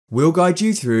We'll guide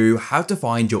you through how to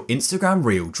find your Instagram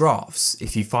Reel drafts.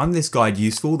 If you find this guide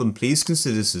useful, then please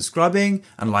consider subscribing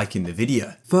and liking the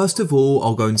video. First of all,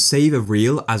 I'll go and save a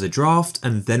reel as a draft,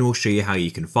 and then we'll show you how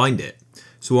you can find it.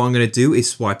 So what I'm going to do is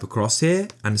swipe across here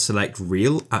and select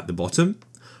Reel at the bottom.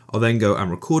 I'll then go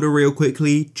and record a reel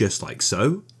quickly, just like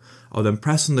so. I'll then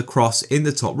press on the cross in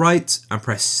the top right and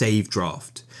press Save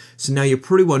Draft. So now you're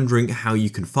probably wondering how you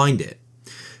can find it.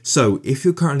 So if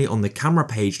you're currently on the camera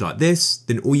page like this,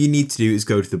 then all you need to do is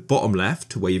go to the bottom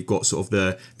left where you've got sort of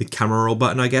the camera roll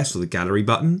button, I guess, or the gallery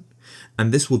button.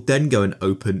 And this will then go and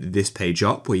open this page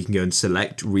up where you can go and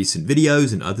select recent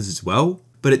videos and others as well.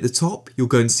 But at the top, you'll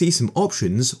go and see some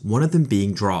options, one of them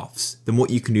being drafts. Then what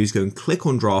you can do is go and click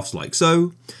on drafts like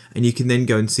so, and you can then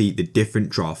go and see the different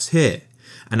drafts here.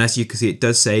 And as you can see, it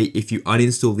does say if you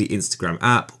uninstall the Instagram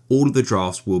app, all of the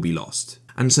drafts will be lost.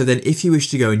 And so then if you wish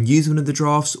to go and use one of the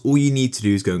drafts, all you need to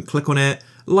do is go and click on it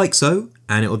like so,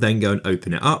 and it will then go and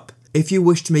open it up. If you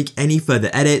wish to make any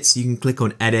further edits, you can click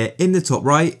on edit in the top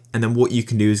right, and then what you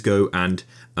can do is go and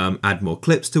add more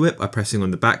clips to it by pressing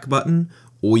on the back button,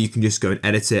 or you can just go and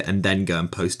edit it and then go and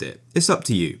post it. It's up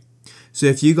to you. So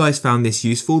if you guys found this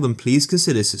useful, then please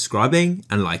consider subscribing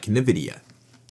and liking the video.